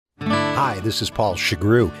Hi, this is Paul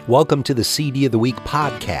Shagru. Welcome to the CD of the Week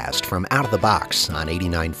podcast from Out of the Box on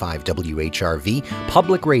 89.5 WHRV,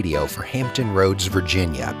 public radio for Hampton Roads,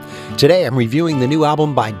 Virginia. Today I'm reviewing the new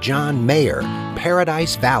album by John Mayer,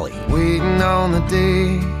 Paradise Valley. Waiting on the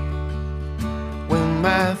day when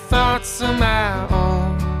my thoughts are my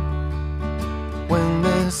own, when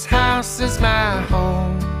this house is my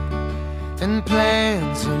home and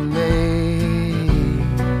plans are made.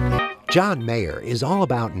 John Mayer is all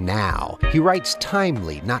about now. He writes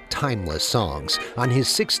timely, not timeless songs. On his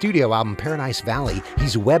sixth studio album, Paradise Valley,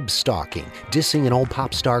 he's web stalking, dissing an old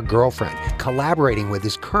pop star girlfriend, collaborating with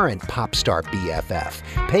his current pop star BFF,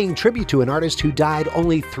 paying tribute to an artist who died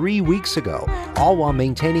only 3 weeks ago, all while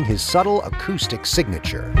maintaining his subtle acoustic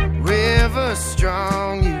signature. River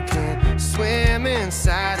strong, you can swim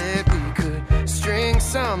inside it. We could string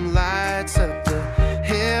some lights up the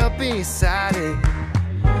hill beside it.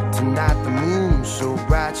 Tonight the moon's so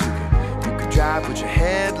bright you could drive with your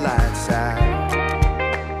headlights out.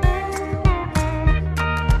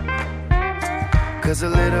 'Cause a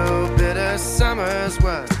little bit of summer's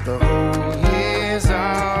what the whole year's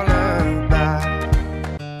all about.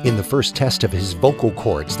 In the first test of his vocal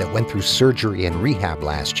cords that went through surgery and rehab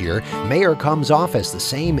last year, Mayer comes off as the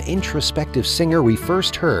same introspective singer we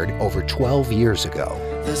first heard over 12 years ago.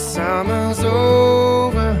 The summer's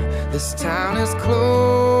over, this town is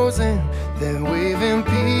closing. They're waving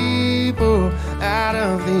people out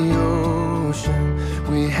of the ocean.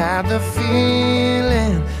 We had the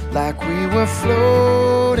feeling like we were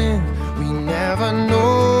floating. We never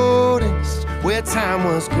noticed where time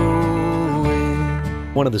was going.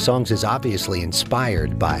 One of the songs is obviously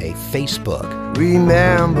inspired by Facebook.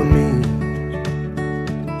 Remember me,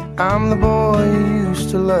 I'm the boy you used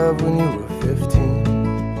to love when you were 15.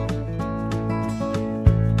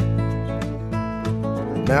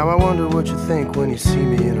 Now I wonder what you think when you see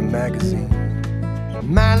me in a magazine.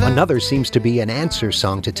 Another seems to be an answer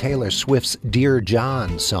song to Taylor Swift's Dear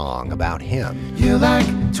John song about him. You're like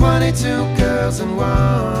 22 girls in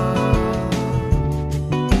one,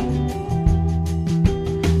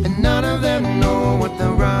 and none of them know what they're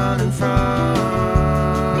running from.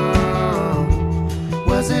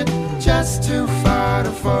 Was it just too far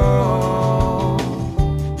to fall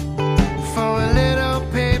for a little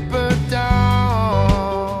paper doll?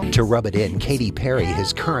 To rub it in, Katy Perry,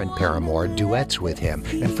 his current paramour, duets with him.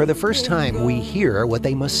 And for the first time, we hear what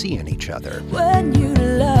they must see in each other. When you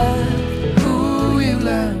love who you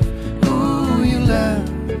love, who you love,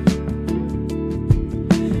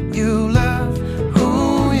 you love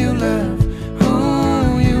who you love,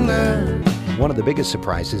 who you love. One of the biggest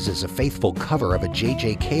surprises is a faithful cover of a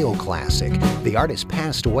J.J. Cale classic. The artist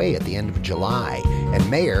passed away at the end of July, and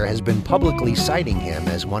Mayer has been publicly citing him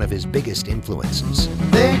as one of his biggest influences.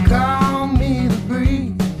 They call me the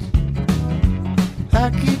breeze,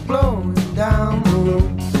 I keep blowing down the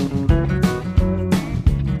road.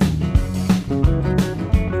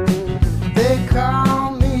 They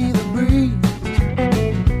call me the breeze,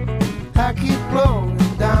 I keep blowing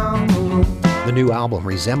down the road. The new album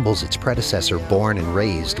resembles its predecessor, Born and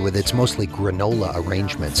Raised, with its mostly granola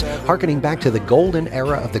arrangements, harkening back to the golden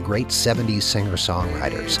era of the great 70s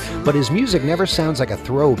singer-songwriters. But his music never sounds like a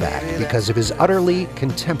throwback because of his utterly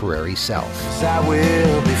contemporary self. I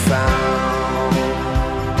will be found,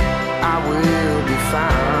 I will be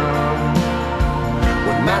found,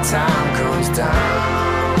 when my time comes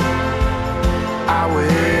down, I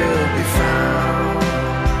will be found.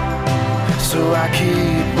 So I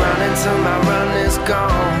keep running till my run is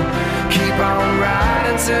gone, keep on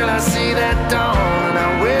riding till I see that dawn, and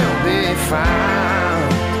I will be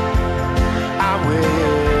found, I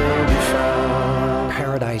will be found.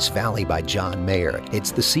 Paradise Valley by John Mayer.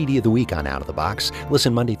 It's the CD of the Week on Out of the Box.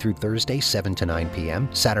 Listen Monday through Thursday, 7 to 9 p.m.,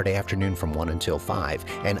 Saturday afternoon from 1 until 5,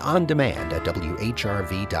 and on demand at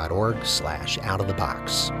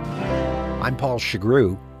whrv.org/outofthebox. I'm Paul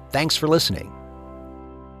Shagru. Thanks for listening.